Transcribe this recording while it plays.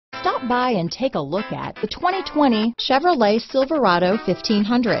Stop by and take a look at the 2020 Chevrolet Silverado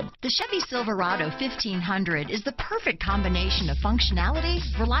 1500. The Chevy Silverado 1500 is the perfect combination of functionality,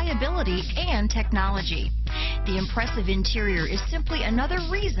 reliability, and technology. The impressive interior is simply another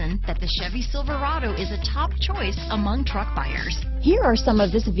reason that the Chevy Silverado is a top choice among truck buyers. Here are some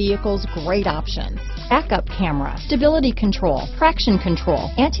of this vehicle's great options: backup camera, stability control, traction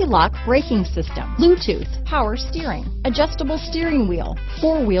control, anti-lock braking system, Bluetooth, power steering, adjustable steering wheel,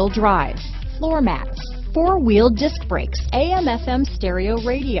 four-wheel drive, floor mats, four-wheel disc brakes, AM/FM stereo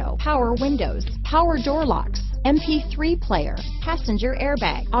radio, power windows, power door locks, MP3 player, passenger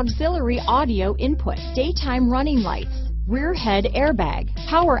airbag, auxiliary audio input, daytime running lights, rear head airbag,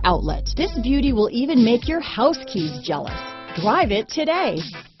 power outlet. This beauty will even make your house keys jealous. Drive it today.